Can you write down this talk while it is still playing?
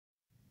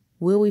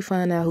will we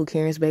find out who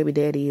Karen's baby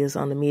daddy is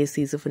on the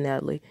mid-season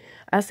finale?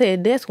 I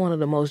said that's one of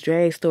the most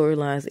dragged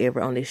storylines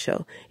ever on this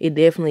show. It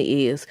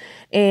definitely is.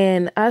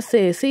 And I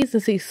said season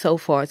 6 so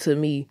far to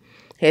me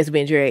has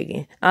been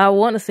dragging. I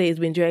want to say it's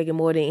been dragging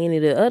more than any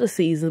of the other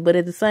seasons, but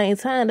at the same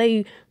time,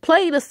 they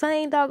play the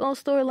same doggone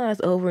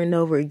storylines over and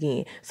over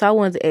again. So I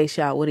wanted to ask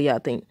y'all, what do y'all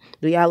think?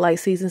 Do y'all like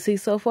season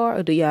 6 so far,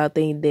 or do y'all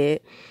think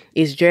that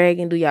it's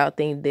dragging? Do y'all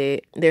think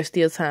that there's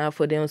still time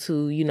for them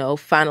to,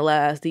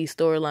 finalize these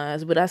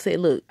storylines? But I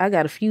said, look, I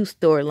got a few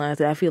storylines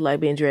that I feel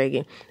like been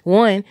dragging.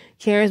 1,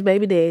 Karen's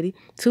baby daddy.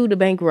 2, the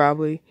bank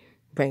robbery.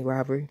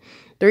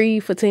 3,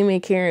 Fatima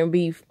and Karen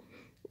beef.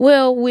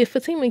 Well, with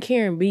Fatima and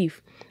Karen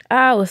beef,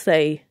 I would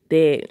say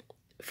that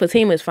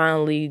Fatima is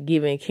finally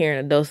giving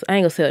Karen a dose. I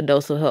ain't gonna say a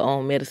dose of her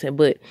own medicine,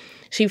 but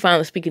she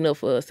finally speaking up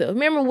for herself.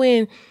 Remember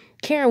when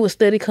Karen would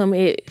study come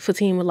at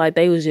Fatima like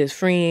they was just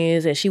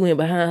friends, and she went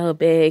behind her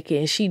back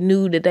and she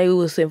knew that they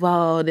was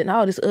involved and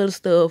all this other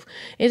stuff,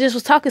 and just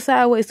was talking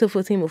sideways to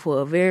Fatima for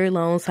a very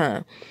long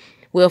time.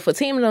 Well,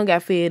 Fatima done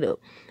got fed up.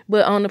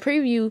 But on the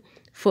preview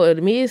for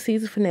the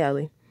mid-season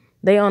finale,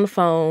 they on the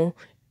phone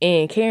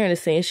and Karen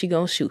is saying she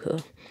gonna shoot her.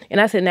 And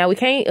I said, now we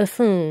can't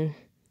assume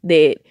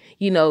that,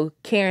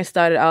 Karen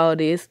started all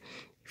this.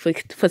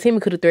 Fatima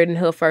could have threatened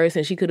her first,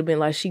 and she could have been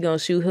like, she gonna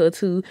shoot her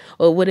too,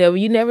 or whatever.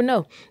 You never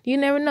know.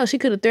 She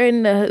could have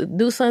threatened to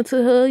do something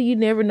to her. You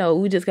never know.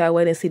 We just gotta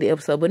wait and see the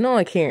episode. But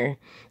knowing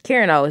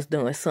Karen always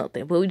doing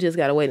something, but we just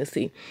gotta wait and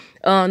see.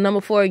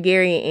 Number 4,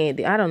 Gary and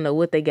Andy. I don't know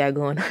what they got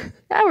going on.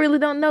 I really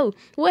don't know.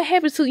 What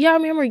happened to, y'all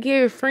remember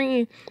Gary's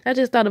friend? I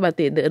just thought about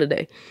that the other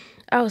day.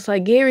 I was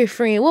like, Gary's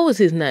friend, what was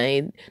his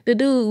name? The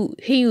dude,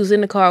 he was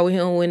in the car with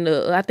him when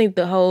I think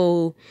the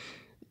whole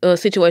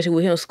situation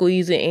with him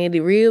squeezing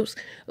Andy ribs.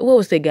 What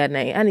was that guy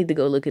name? I need to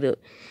go look it up.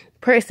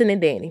 Preston and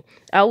Danny.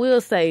 I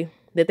will say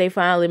that they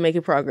finally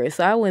making progress.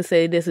 So I wouldn't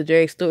say that's a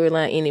drag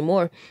storyline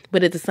anymore.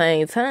 But at the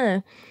same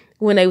time,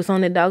 when they was on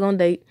that doggone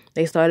date,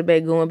 they started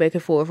going back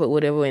and forth or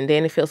whatever, and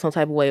Danny felt some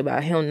type of way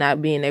about him not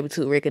being able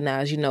to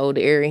recognize, the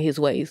error in his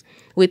ways.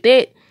 With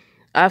that,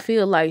 I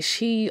feel like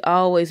she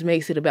always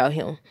makes it about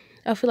him.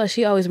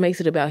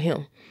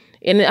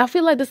 And I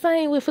feel like the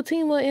same with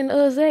Fatima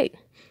and Zach.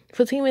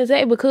 Fatima and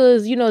Zach,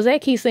 because,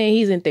 Zach keeps saying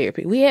he's in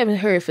therapy. We haven't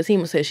heard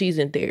Fatima say she's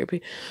in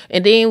therapy.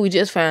 And then we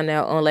just found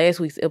out on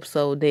last week's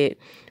episode that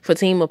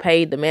Fatima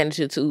paid the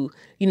manager to,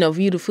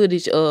 view the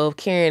footage of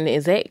Karen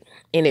and Zach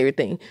and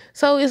everything.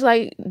 So it's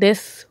like,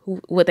 that's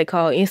what they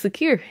call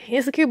insecure.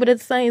 But at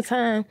the same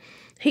time,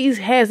 he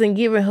hasn't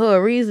given her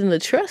a reason to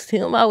trust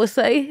him, I would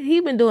say.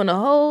 He's been doing a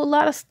whole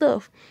lot of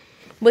stuff.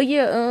 But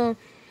yeah,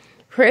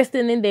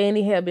 Preston and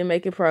Danny have been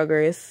making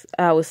progress,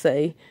 I would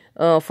say,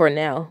 for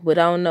now. But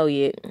I don't know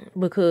yet,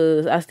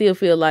 because I still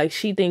feel like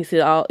she thinks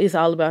it's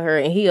all about her,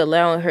 and he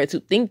allowing her to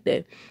think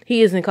that.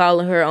 He isn't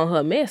calling her on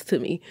her mess to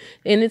me.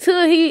 And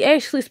until he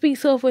actually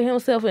speaks up for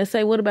himself and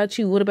say, what about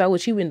you? What about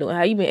what you been doing?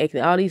 How you been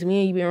acting? All these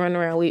men you been running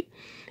around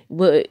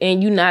with,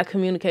 and you not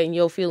communicating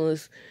your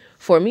feelings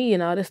for me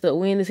and all that stuff.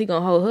 When is he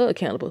going to hold her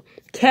accountable?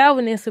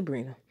 Calvin and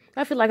Sabrina.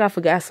 I feel like I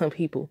forgot some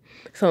people,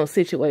 some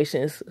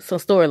situations, some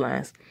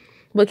storylines.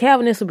 But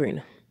Calvin and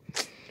Sabrina.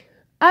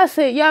 I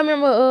said, y'all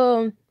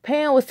remember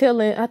Pam was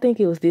telling, I think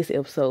it was this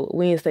episode,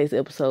 Wednesday's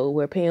episode,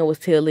 where Pam was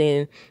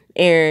telling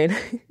Aaron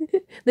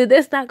that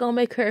that's not going to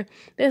make her,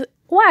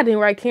 why I didn't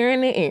write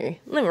Karen and Aaron?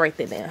 Let me write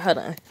that down. Hold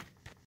on.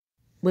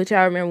 But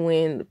y'all remember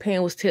when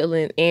Pam was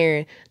telling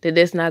Aaron that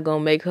that's not going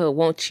to make her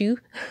want you?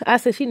 I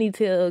said she need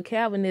to tell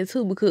Calvin that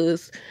too,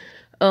 because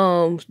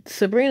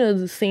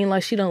Sabrina seemed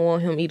like she don't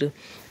want him either.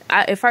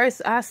 At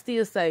first, I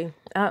still say,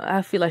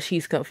 I feel like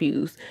she's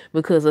confused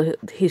because of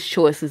his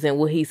choices and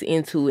what he's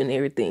into and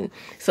everything.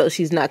 So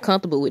she's not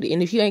comfortable with it.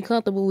 And if you ain't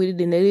comfortable with it,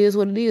 then that is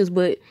what it is.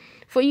 But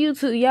for you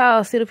to,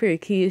 y'all sit up here,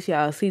 kids,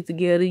 y'all sit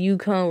together, you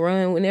come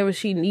run whenever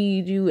she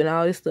needs you and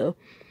all this stuff.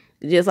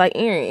 Just like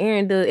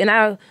Aaron does. And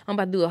I'm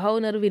about to do a whole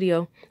nother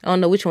video. I don't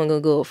know which one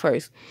gonna go up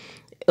first.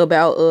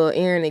 About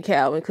Aaron and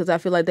Calvin, because I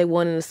feel like they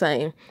one and the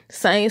same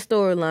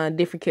storyline,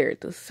 different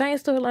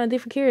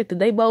characters.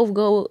 They both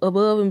go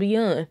above and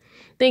beyond.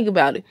 Think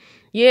about it.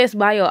 Yes,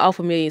 bio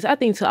offer millions. I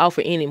think to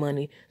offer any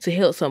money to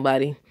help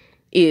somebody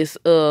is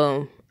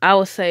I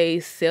would say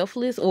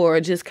selfless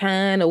or just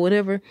kind or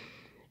whatever.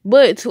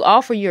 But to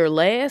offer your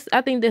last,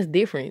 I think that's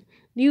different.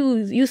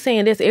 You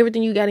saying that's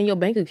everything you got in your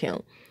bank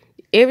account.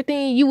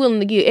 Everything you willing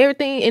to give,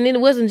 everything. And then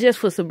it wasn't just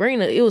for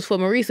Sabrina, it was for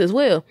Maurice as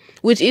well,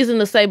 which isn't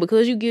to say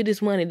because you give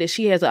this money that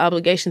she has an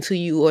obligation to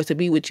you or to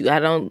be with you. I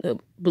don't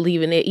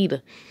believe in that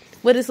either.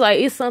 But it's like,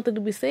 it's something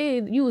to be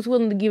said. You was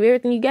willing to give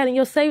everything you got in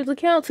your savings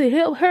account to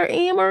help her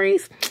and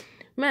Maurice.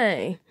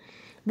 Man.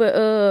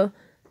 But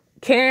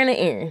Karen and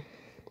Aaron.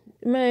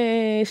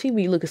 Man, she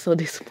be looking so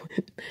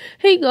disappointed.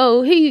 He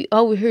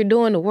over here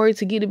doing the work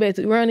to get it back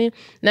to running.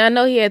 Now, I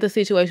know he had the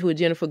situation with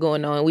Jennifer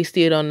going on. We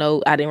still don't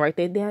know. I didn't write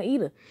that down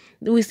either.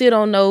 We still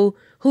don't know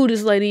who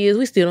this lady is.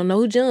 We still don't know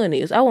who John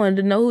is. I wanted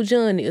to know who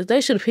John is. They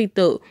should have picked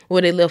up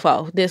where they left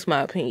off. That's my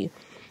opinion.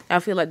 I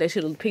feel like they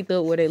should have picked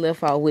up where they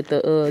left off with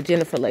the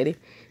Jennifer lady.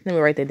 Let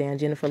me write that down,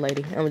 Jennifer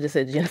lady. I'm going to just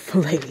say Jennifer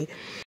lady.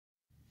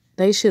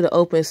 they should have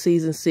opened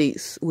season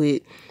 6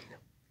 with.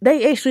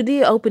 They actually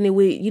did open it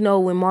with,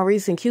 when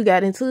Maurice and Q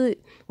got into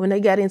it, when they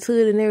got into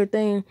it and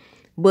everything.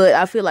 But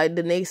I feel like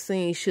the next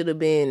scene should have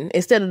been,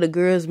 instead of the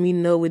girls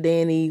meeting up with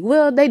Danny,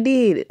 well, they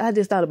did. I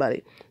just thought about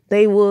it.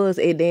 They was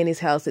at Danny's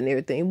house and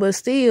everything. But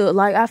still,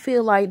 like, I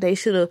feel like they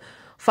should have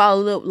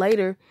followed up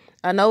later.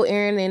 I know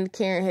Aaron and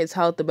Karen had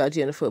talked about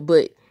Jennifer,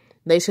 but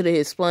they should have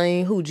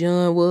explained who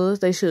John was.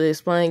 They should have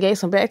explained, gave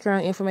some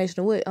background information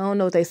to what. I don't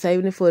know if they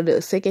saving it for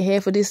the second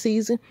half of this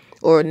season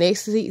or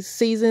next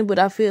season, but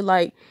I feel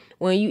like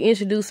when you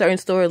introduce certain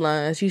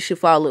storylines, you should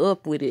follow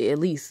up with it at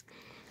least.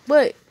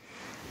 But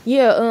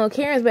yeah,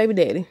 Karen's baby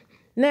daddy.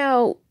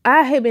 Now,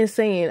 I had been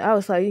saying, I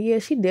was like, yeah,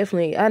 she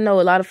definitely, I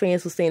know a lot of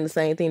fans were saying the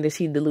same thing, that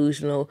she's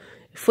delusional.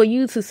 For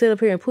you to sit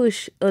up here and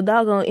push a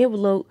doggone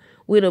envelope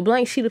with a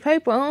blank sheet of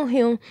paper on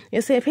him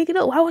and say, pick it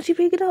up, why won't you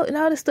pick it up? And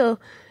all this stuff.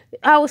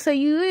 I would say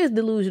you is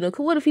delusional.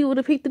 Cause what if he would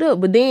have picked it up?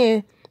 But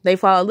then they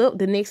followed up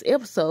the next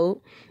episode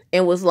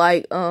and was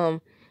like,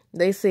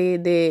 they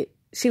said that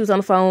she was on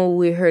the phone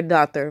with her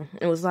doctor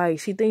and was like,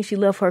 she thinks she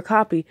left her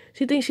copy.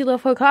 She thinks she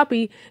left her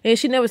copy, and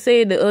she never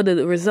said the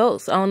other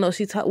results. I don't know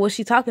what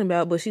she talking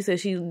about, but she said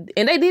and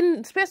they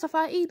didn't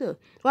specify either.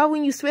 Why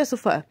wouldn't you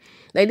specify?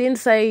 They didn't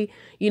say,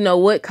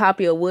 what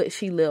copy or what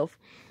she left.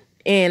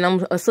 And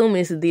I'm assuming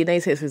it's a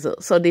DNA test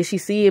result. So did she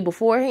see it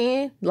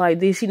beforehand? Like,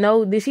 did she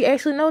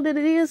actually know that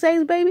it is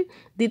Zach's baby?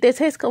 Did that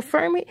test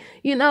confirm it?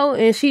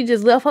 And she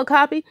just left her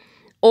copy?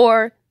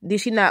 Or did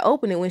she not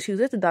open it when she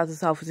was at the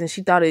doctor's office and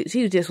she thought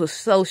she was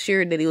so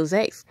sure that it was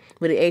Zach's,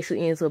 but it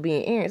actually ends up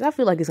being Aaron's? I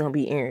feel like it's going to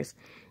be Aaron's.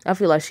 I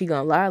feel like she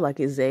going to lie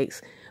like it's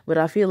Zach's, but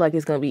I feel like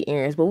it's going to be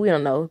Aaron's, but we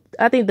don't know.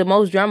 I think the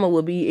most drama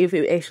would be if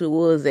it actually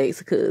was Zach's,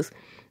 because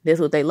that's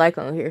what they like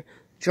on here.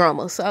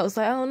 Drama. So I was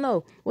like, I don't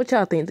know. What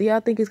y'all think? Do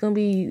y'all think it's going to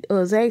be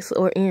Zach's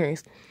or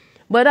Aaron's?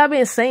 But I've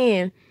been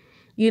saying,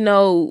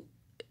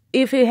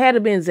 if it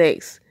had been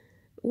Zach's,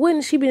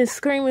 wouldn't she been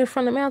screaming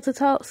from the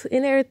mountaintops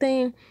and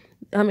everything?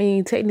 I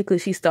mean, technically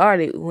she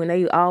started when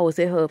they all was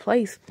at her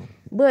place.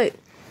 But,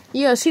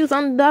 yeah, she was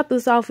on the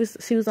doctor's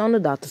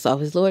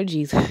office. Lord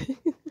Jesus.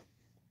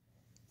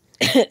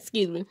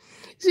 Excuse me.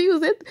 She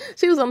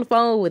was on the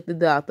phone with the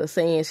doctor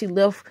saying she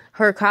left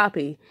her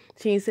copy.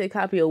 She didn't say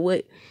copy of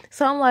what.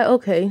 So I'm like,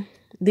 okay,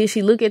 did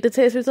she look at the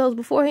test results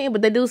beforehand?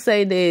 But they do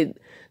say that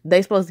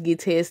they supposed to get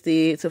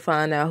tested to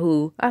find out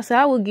who. I said,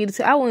 I would get it.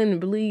 I wouldn't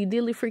believe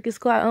Dilly Freaking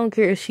Squad. I don't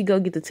care if she go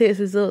get the test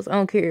results. I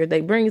don't care if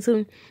they bring it to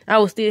me. I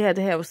would still have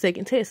to have a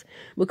second test,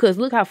 because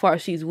look how far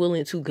she's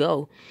willing to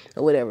go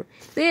or whatever.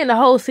 Then the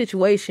whole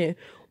situation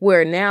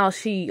where now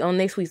on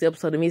next week's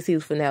episode, the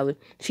mid-season finale,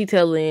 she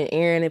telling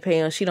Aaron and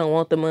Pam she don't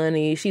want the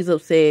money. She's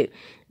upset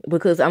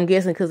because I'm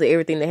guessing because of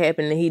everything that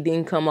happened, that he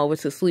didn't come over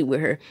to sleep with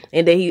her,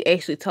 and that he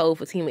actually told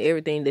Fatima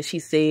everything that she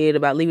said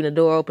about leaving the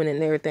door open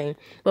and everything.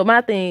 But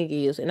my thing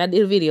is, and I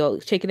did a video,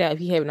 check it out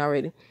if you haven't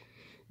already.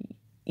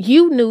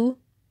 You knew,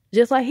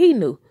 just like he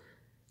knew,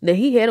 that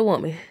he had a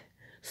woman.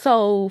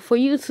 So for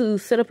you to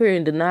sit up here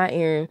and deny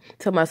Aaron,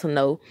 tell my son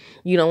no,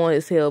 you don't want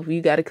his help,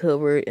 you got to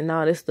cover it and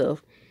all this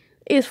stuff,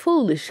 it's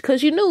foolish,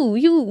 because you knew,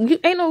 you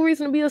ain't no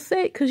reason to be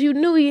upset, because you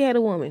knew he had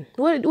a woman.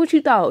 What you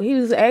thought? He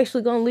was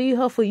actually going to leave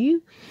her for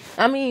you?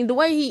 I mean, the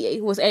way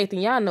he was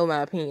acting, y'all know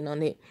my opinion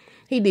on it.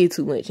 He did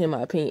too much, in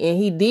my opinion, and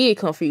he did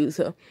confuse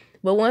her.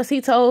 But once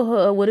he told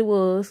her what it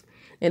was,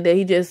 and that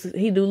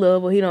he do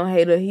love her, he don't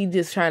hate her, he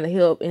just trying to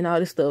help and all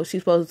this stuff, she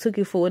supposed to took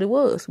it for what it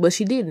was, but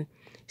she didn't.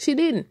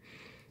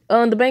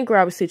 The bank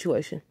robbery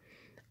situation,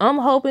 I'm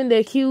hoping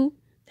that Q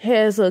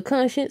has a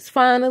conscience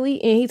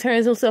finally, and he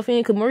turns himself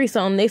in, because Maurice,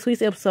 on next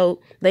week's episode,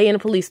 they in the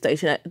police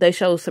station. They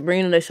show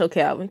Sabrina, they show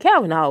Calvin.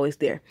 Calvin always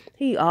there.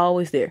 He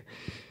always there.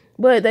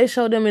 But they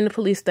show them in the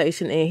police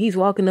station, and he's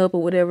walking up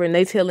or whatever, and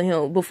they telling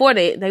him, before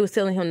that, they was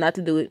telling him not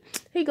to do it.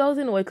 He goes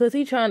anyway, because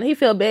he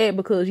felt bad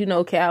because,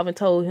 Calvin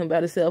told him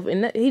about himself,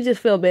 and he just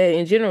felt bad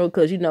in general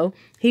because,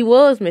 he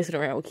was messing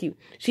around with Q.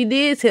 She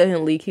did tell him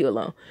to leave Q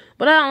alone.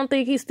 But I don't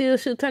think he still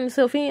should turn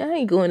himself in. I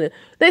ain't going to.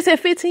 They said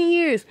 15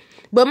 years.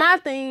 But my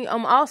thing,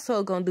 I'm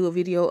also going to do a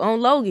video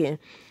on Logan,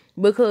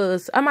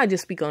 because I might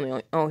just speak on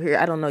it on here.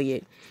 I don't know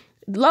yet.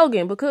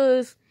 Logan,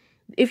 because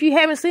if you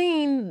haven't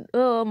seen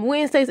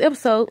Wednesday's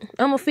episode,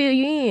 I'm going to fill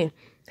you in.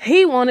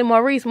 He wanted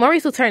Maurice.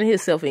 Maurice was turning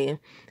himself in.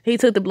 He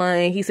took the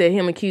blame. He said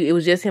him and Q. It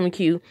was just him and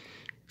Q.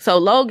 So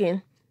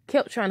Logan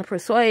kept trying to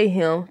persuade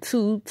him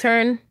to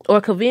turn,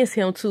 or convince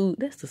him to,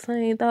 that's the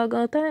same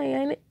doggone thing,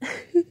 ain't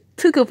it?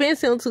 To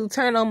convince him to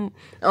turn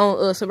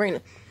on Sabrina.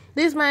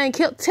 This man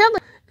kept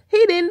telling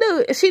he didn't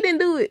do it. She didn't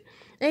do it.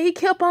 And he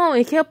kept on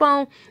and kept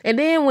on. And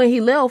then when he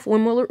left,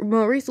 when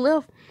Maurice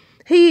left,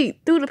 he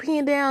threw the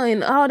pen down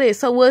and all that.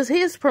 So was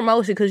his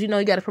promotion, because he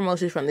got a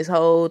promotion from this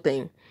whole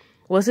thing,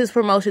 was his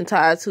promotion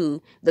tied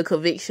to the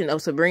conviction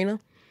of Sabrina?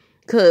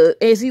 Because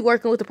is he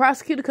working with the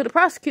prosecutor? Because the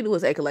prosecutor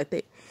was acting like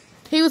that.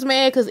 He was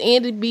mad because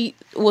Andy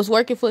was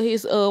working for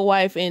his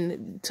wife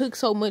and took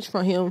so much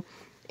from him.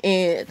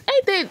 And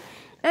ain't that,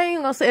 I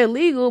ain't going to say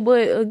illegal,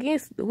 but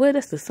against, well,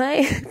 that's the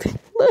same thing.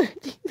 Look.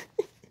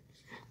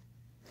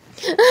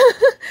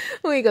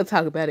 We ain't gonna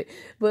talk about it.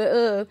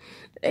 But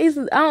I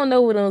don't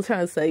know what I'm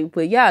trying to say,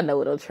 but y'all know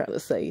what I'm trying to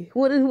say.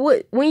 What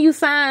when you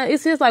sign,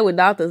 it's just like with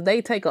doctors,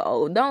 they take an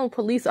oath. Don't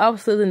police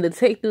officers and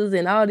detectives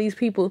and all these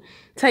people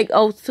take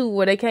oaths too,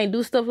 where they can't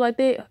do stuff like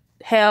that?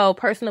 Have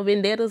personal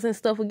vendettas and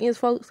stuff against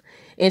folks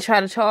and try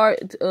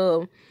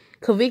to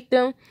convict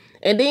them.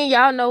 And then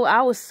y'all know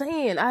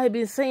I had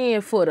been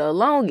saying for the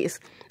longest.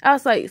 I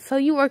was like, so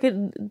you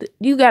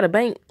got a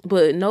bank,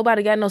 but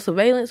nobody got no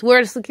surveillance?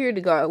 Where's the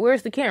security guard?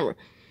 Where's the camera?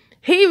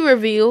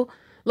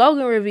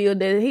 Logan revealed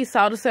that he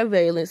saw the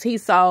surveillance. He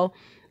saw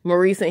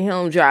Maurice and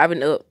him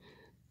driving up.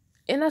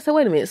 And I said,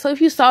 wait a minute. So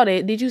if you saw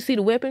that, did you see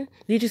the weapon?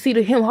 Did you see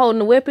him holding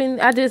the weapon?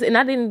 I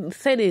didn't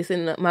say this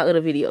in my other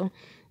video.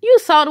 You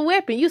saw the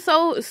weapon. You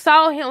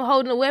saw him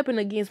holding the weapon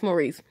against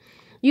Maurice.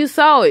 You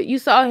saw it. You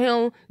saw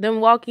them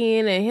walk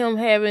in and him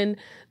having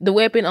the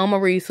weapon on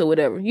Maurice or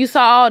whatever. You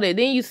saw all that.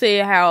 Then you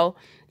said how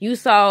you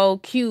saw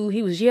Q,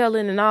 he was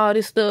yelling and all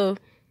this stuff,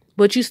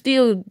 but you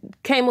still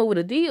came up with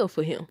a deal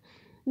for him.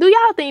 Do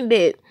y'all think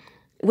that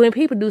when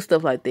people do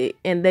stuff like that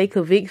and they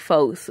convict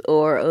folks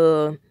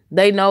or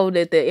they know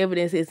that the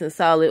evidence isn't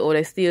solid or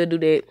they still do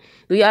that,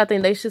 do y'all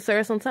think they should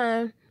serve some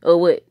time or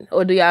what?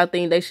 Or do y'all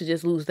think they should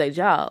just lose their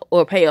job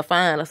or pay a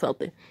fine or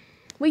something?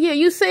 But yeah,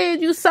 you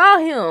said you saw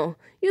him.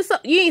 You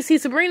ain't see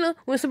Sabrina.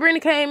 When Sabrina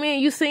came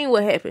in, you seen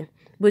what happened.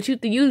 But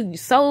you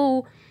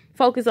so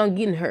focused on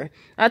getting her.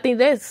 I think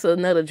that's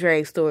another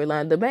drag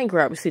storyline, the bank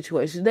robbery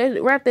situation. They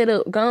wrap that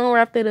up. Go on,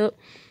 wrap that up.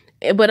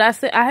 But I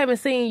haven't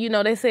seen,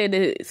 they said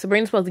that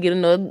Sabrina's supposed to get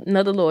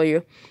another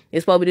lawyer.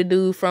 It's supposed to be the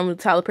dude from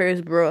Tyler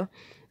Perry's Bro.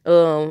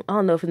 I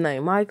don't know if his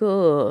name Michael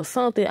or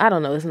something. I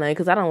don't know his name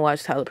because I don't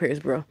watch Tyler Perry's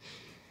Bro.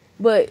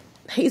 But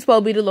he's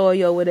supposed to be the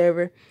lawyer or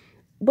whatever.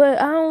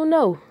 But I don't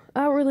know.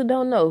 I really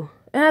don't know.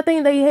 And I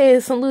think they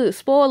had some little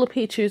spoiler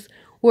pictures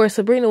where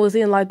Sabrina was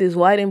in like this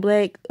white and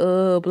black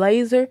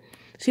blazer.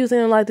 She was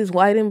in like this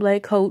white and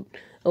black coat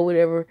or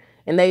whatever.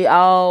 And they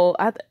all,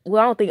 I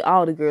don't think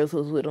all the girls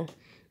was with them.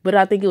 But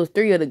I think it was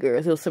 3 of the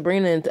girls. It was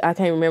Sabrina and I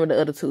can't remember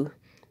the other 2.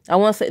 I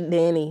want to say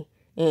Danny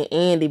and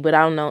Andy, but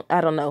I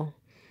don't know.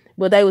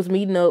 But they was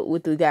meeting up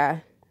with the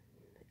guy.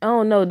 I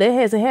don't know. That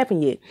hasn't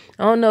happened yet.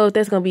 I don't know if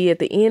that's going to be at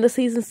the end of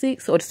season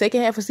 6 or the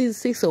second half of season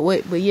 6 or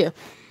what. But yeah.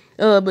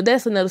 But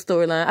that's another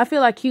storyline. I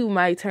feel like Q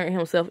might turn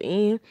himself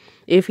in.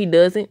 If he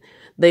doesn't,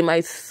 they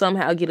might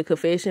somehow get a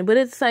confession. But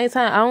at the same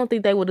time, I don't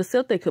think they would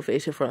accept that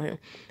confession from him.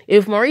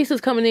 If Maurice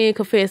is coming in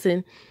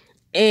confessing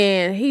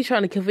and he's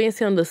trying to convince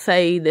him to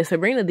say that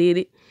Sabrina did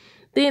it,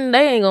 then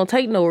they ain't going to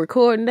take no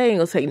recording. They ain't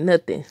going to say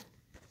nothing.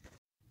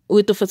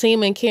 With the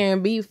Fatima and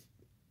Karen beef,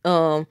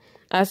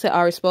 I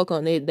already spoke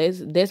on it.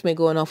 That's been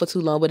going on for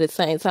too long. But at the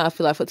same time, I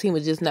feel like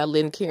Fatima's just not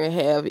letting Karen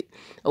have it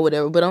or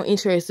whatever. But I'm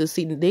interested to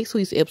see the next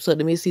week's episode,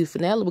 the mid-season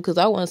finale, because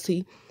I want to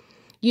see,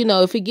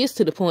 if it gets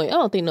to the point. I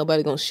don't think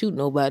nobody's going to shoot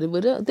nobody.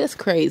 But that's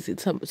crazy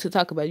to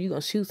talk about you going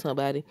to shoot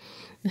somebody.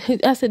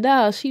 I said,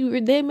 dawg, she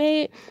that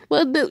mad?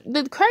 Well,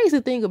 the crazy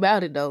thing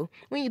about it, though,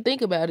 when you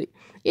think about it,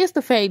 it's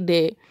the fact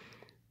that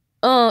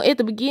at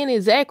the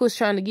beginning, Zach was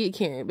trying to get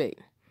Karen back.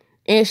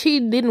 And she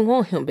didn't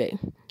want him back.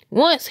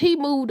 Once he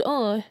moved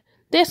on,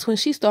 that's when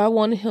she started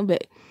wanting him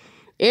back.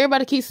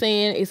 Everybody keeps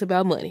saying it's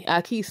about money.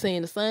 I keep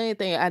saying the same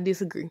thing. I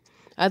disagree.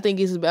 I think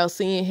it's about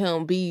seeing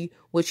him be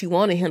what you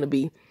wanted him to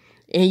be.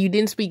 And you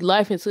didn't speak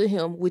life into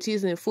him, which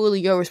isn't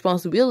fully your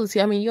responsibility.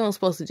 I mean, you aren't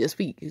supposed to just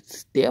speak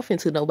death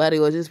into nobody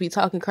or just be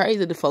talking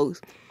crazy to folks.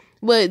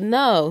 But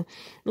no,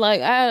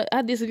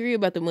 I disagree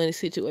about the money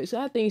situation.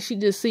 I think she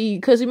just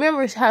because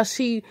remember how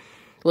she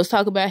was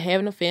talking about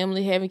having a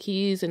family, having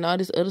kids, and all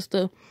this other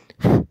stuff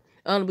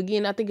on the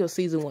beginning. I think it was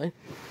season 1.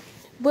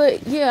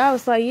 But yeah, I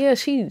was like, yeah,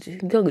 she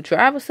go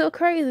drive herself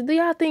crazy. Do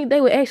y'all think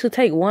they would actually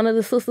take one of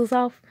the sisters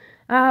off?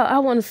 I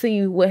want to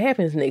see what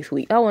happens next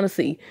week. I want to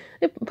see.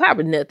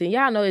 Probably nothing.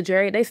 Y'all know it,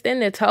 Jerry. They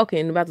stand there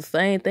talking about the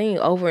same thing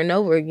over and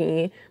over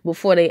again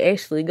before they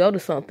actually go to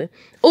something.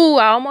 Ooh,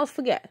 I almost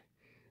forgot.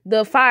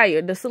 The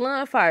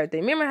salon fire thing.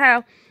 Remember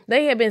how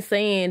they had been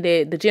saying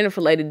that the Jennifer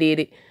lady did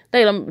it?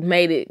 They done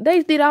made it.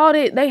 They did all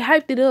that. They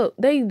hyped it up.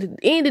 They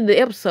ended the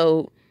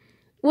episode.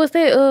 Was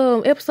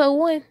that episode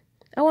 1?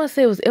 I want to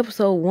say it was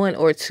episode 1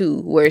 or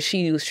 2 where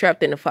she was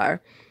trapped in the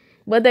fire.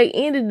 But they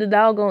ended the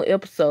doggone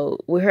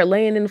episode with her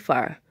laying in the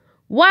fire.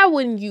 Why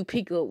wouldn't you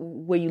pick up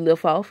where you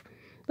left off?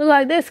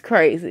 Like, that's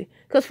crazy.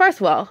 Because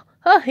first of all,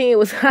 her hand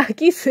was,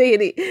 like you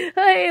said it,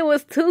 her hand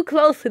was too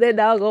close to that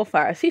doggone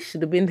fire. She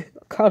should have been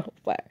caught on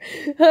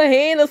fire. Her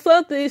hand or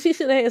something, she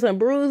should have had some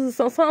bruises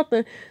or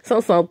something.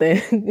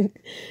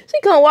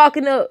 She come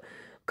walking up.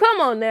 Come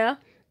on now.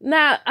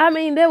 Now, I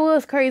mean, that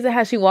was crazy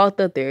how she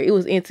walked up there. It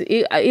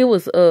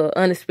was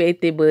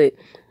unexpected, but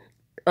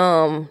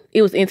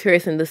it was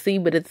interesting to see.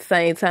 But at the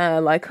same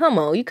time, like, come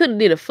on, you could have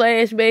did a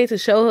flashback to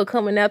show her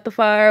coming out the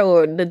fire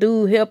or the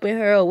dude helping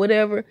her or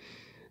whatever.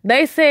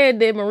 They said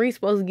that Marie's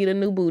supposed to get a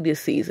new boo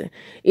this season.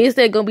 Is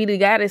that gonna be the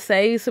guy that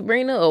saves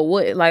Sabrina or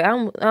what? Like, I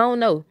don't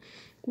know.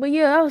 But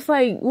yeah, I was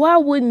like, why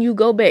wouldn't you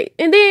go back?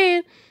 And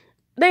then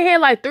they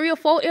had like 3 or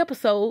 4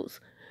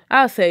 episodes.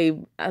 I'll say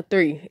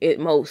 3 at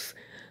most.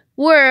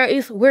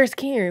 where's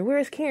Karen?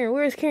 Where's Karen?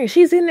 Where's Karen?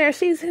 She's in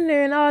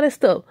there, and all that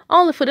stuff.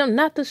 Only for them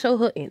not to show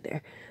her in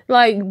there.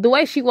 Like, the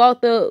way she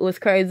walked up was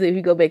crazy. If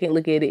you go back and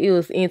look at it, it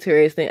was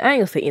interesting. I ain't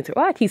gonna say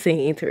interesting. Why I keep saying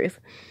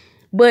interesting?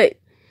 But,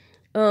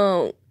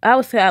 I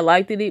would say I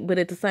liked it, but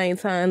at the same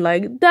time,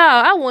 like,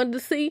 dawg, I wanted to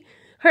see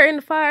her in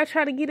the fire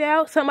try to get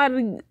out.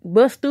 Somebody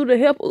bust through to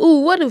help.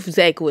 Ooh, what if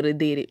Zach would have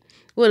did it?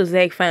 What if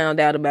Zach found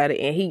out about it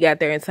and he got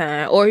there in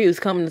time? Or he was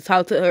coming to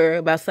talk to her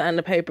about signing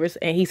the papers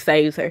and he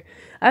saves her.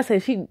 I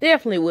said she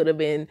definitely would have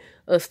been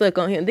stuck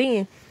on him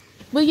then.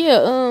 But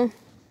yeah,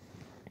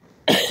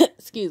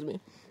 excuse me.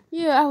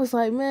 Yeah, I was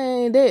like,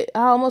 man, I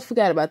almost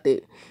forgot about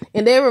that.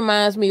 And that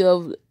reminds me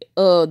of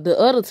the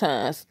other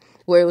times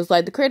where it was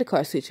like the credit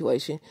card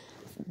situation.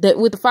 That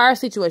with the fire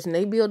situation,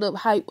 they built up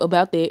hype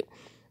about that.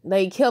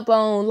 They kept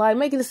on like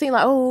making it seem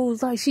like, oh,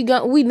 it's like she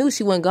gone. We knew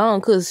she wasn't gone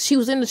because she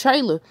was in the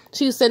trailer.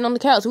 She was sitting on the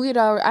couch.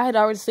 I had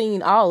already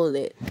seen all of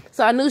that,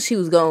 so I knew she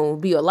was gonna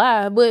be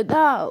alive. But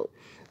dog,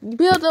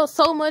 built up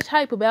so much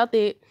hype about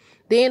that.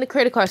 Then the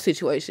credit card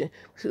situation,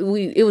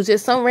 it was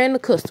just some random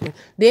customer.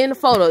 Then the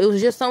photo, it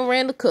was just some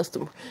random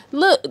customer.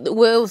 Look,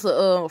 well, it was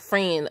a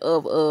friend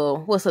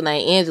of what's her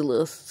name,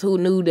 Angela's, who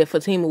knew that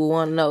Fatima would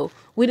want to know.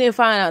 We didn't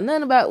find out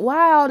nothing about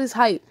why all this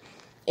hype.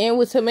 And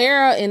with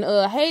Tamara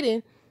and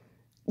Hayden,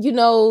 you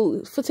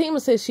know,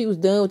 Fatima said she was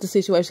done with the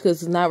situation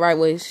because it's not right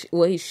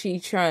what she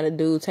trying to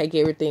do, take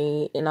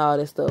everything and all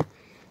that stuff.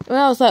 And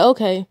I was like,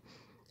 okay,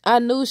 I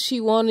knew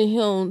she wanted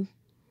him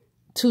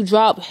to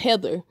drop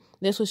Heather.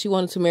 That's what she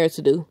wanted Tamara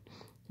to do.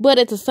 But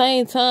at the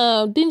same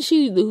time,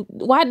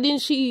 why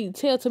didn't she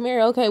tell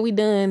Tamara, okay, we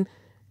done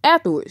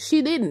afterwards?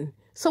 She didn't.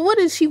 So what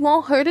did she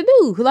want her to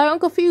do? Like, I'm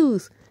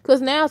confused.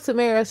 Because now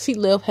Tamara, she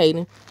left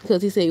Hayden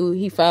because he said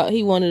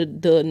he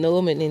wanted the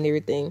annulment and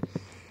everything.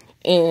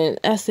 And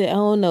I said, I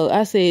don't know.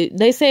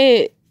 They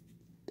said,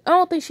 I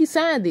don't think she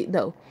signed it,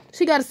 though.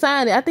 She got to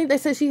sign it. I think they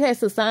said she has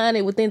to sign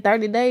it within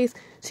 30 days.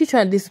 She's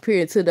trying to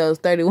disappear into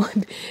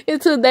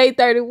day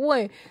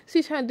 31.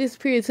 She's trying to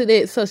disappear into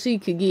that so she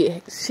could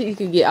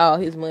get all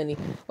his money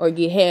or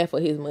get half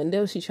of his money.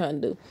 That's what she's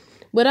trying to do.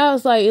 But I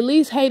was like, at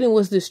least Hayden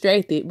was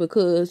distracted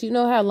because you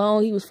know how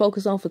long he was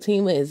focused on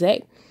Fatima and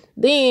Zach.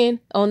 Then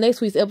on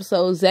next week's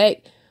episode, Zach,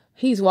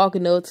 he's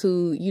walking up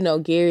to, you know,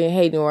 Gary and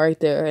Hayden right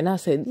there. And I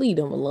said, leave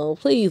them alone.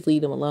 Please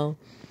leave them alone.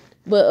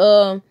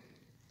 But,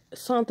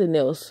 something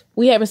else.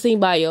 We haven't seen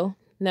Bio.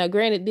 Now,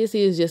 granted, this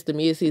is just the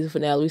mid-season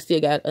finale. We still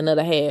got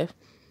another half.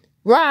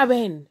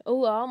 Robin.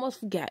 Oh, I almost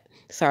forgot.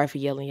 Sorry for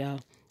yelling,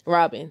 y'all.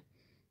 Robin.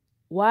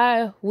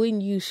 Why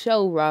wouldn't you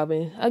show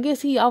Robin? I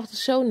guess he off the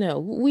show now.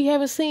 We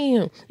haven't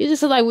seen him. It's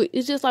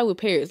just like with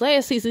Paris.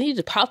 Last season, he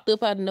just popped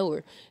up out of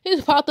nowhere. Gave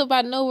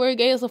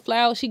us a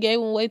flower. She gave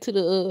him away to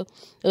the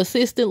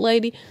assistant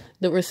lady,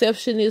 the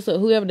receptionist, or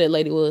whoever that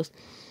lady was.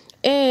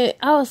 And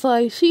I was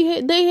like,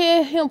 they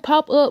had him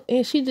pop up,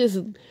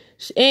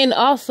 and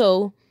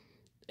also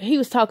he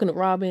was talking to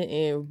Robin,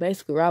 and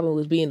basically Robin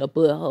was being a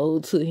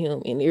butthole to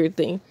him and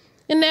everything.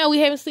 And now we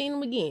haven't seen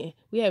him again.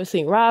 We haven't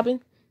seen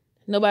Robin.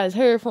 Nobody's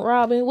heard from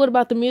Robin. What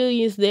about the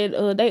millions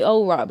that they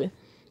owe Robin?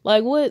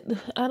 Like, what?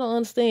 I don't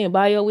understand.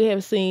 Bio, we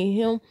haven't seen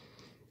him.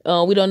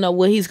 We don't know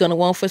what he's going to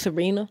want for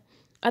Serena.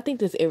 I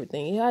think that's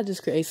everything. Y'all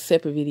just create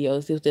separate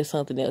videos if there's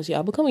something else,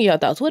 y'all. But come on, y'all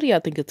thoughts. What do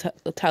y'all think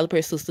of Tyler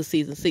Perry Sistas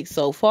Season 6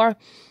 so far?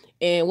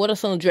 And what are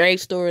some drag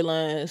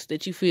storylines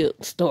that you feel...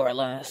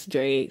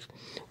 drags.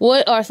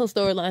 What are some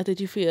storylines that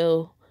you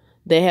feel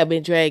they have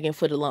been dragging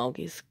for the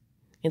longest?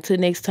 Until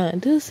next time,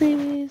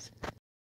 deuces.